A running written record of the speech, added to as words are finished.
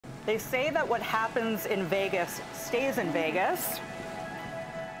They say that what happens in Vegas stays in Vegas,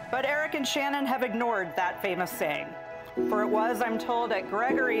 but Eric and Shannen have ignored that famous saying. For it was, I'm told, at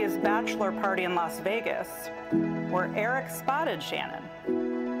Gregory's bachelor party in Las Vegas, where Eric spotted Shannen,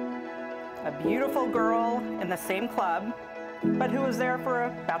 a beautiful girl in the same club, but who was there for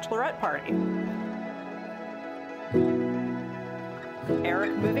a bachelorette party.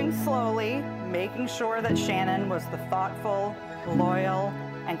 Eric moving slowly, making sure that Shannen was the thoughtful, loyal,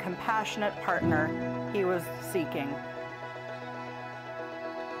 and compassionate partner he was seeking.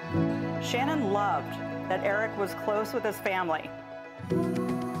 Shannen loved that Eric was close with his family,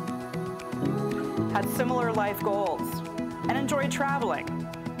 had similar life goals, and enjoyed traveling,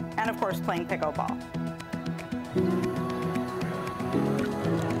 and of course playing pickleball.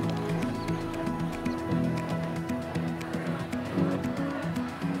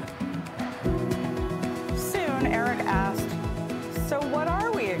 Soon, Eric asked, "So what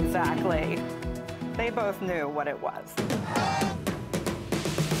are we exactly?" They both knew what it was.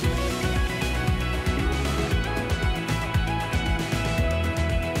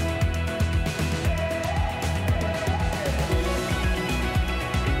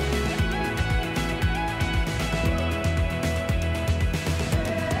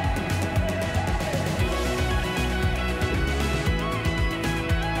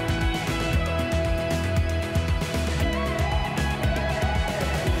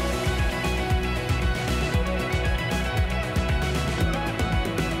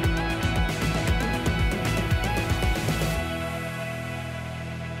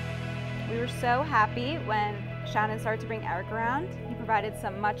 So happy when Shannen started to bring Eric around. He provided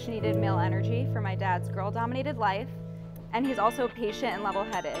some much needed male energy for my dad's girl-dominated life, and he's also patient and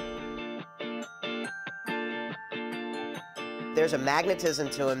level-headed. There's a magnetism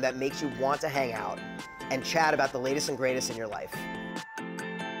to him that makes you want to hang out and chat about the latest and greatest in your life.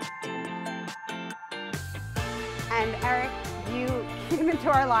 And Eric, you came into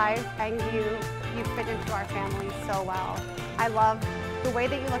our lives and you fit into our family so well. I love the way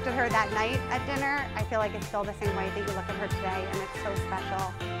that you looked at her that night at dinner. I feel like it's still the same way that you look at her today, and it's so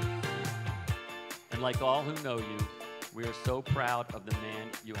special. And like all who know you, we are so proud of the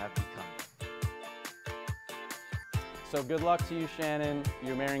man you have become. So good luck to you, Shannen.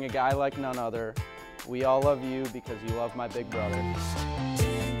 You're marrying a guy like none other. We all love you because you love my big brother.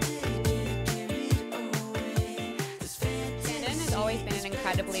 Shannen has always been an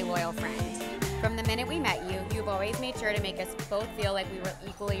incredibly loyal friend. From the minute we met you, you've always made sure to make us both feel like we were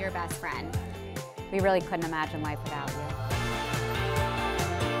equally your best friend. We really couldn't imagine life without you.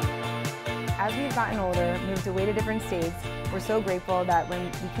 As we've gotten older, moved away to different states, we're so grateful that when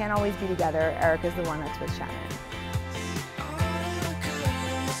we can't always be together, Eric is the one that's with Shannen.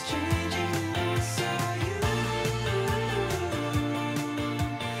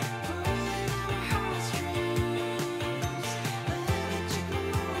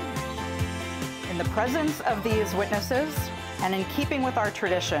 In the presence of these witnesses, and in keeping with our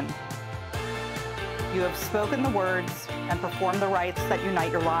tradition, you have spoken the words and performed the rites that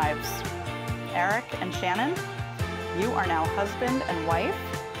unite your lives. Eric and Shannen, you are now husband and wife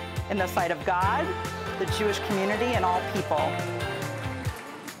in the sight of God, the Jewish community, and all people.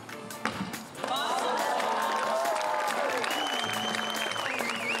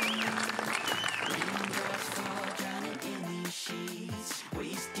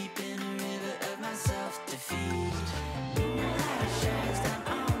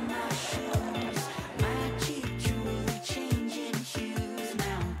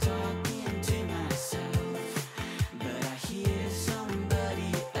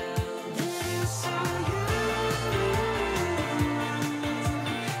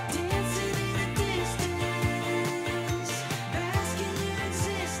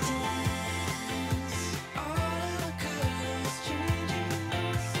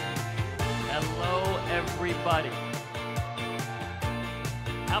 Everybody.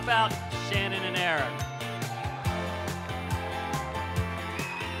 How about Shannen and Eric?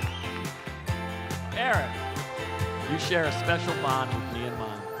 Eric, you share a special bond with me and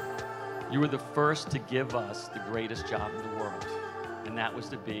Mom. You were the first to give us the greatest job in the world, and that was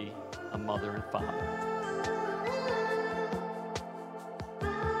to be a mother and father.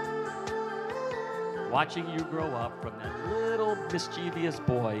 Watching you grow up from that little mischievous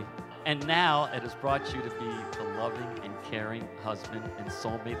boy, and now it has brought you to be the loving and caring husband and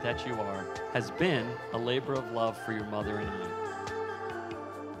soulmate that you are, has been a labor of love for your mother and I.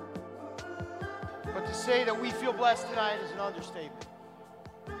 But to say that we feel blessed tonight is an understatement.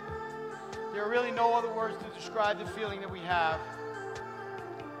 There are really no other words to describe the feeling that we have.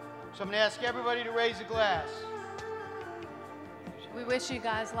 So I'm going to ask everybody to raise a glass. We wish you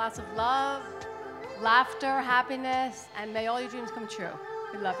guys lots of love, laughter, happiness, and may all your dreams come true.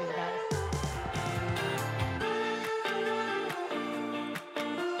 We love you guys.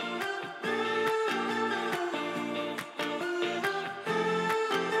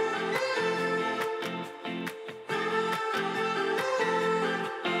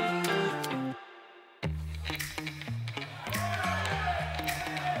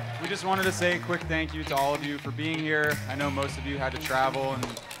 We just wanted to say a quick thank you to all of you for being here. I know most of you had to travel, and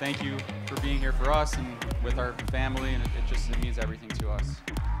thank you for being here for us and with our family, and it means everything to us.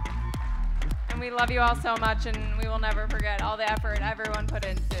 And we love you all so much, and we will never forget all the effort everyone put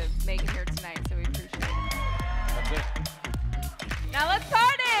into making here tonight, so we appreciate it. That's it. Now let's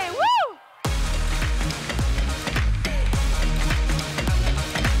party!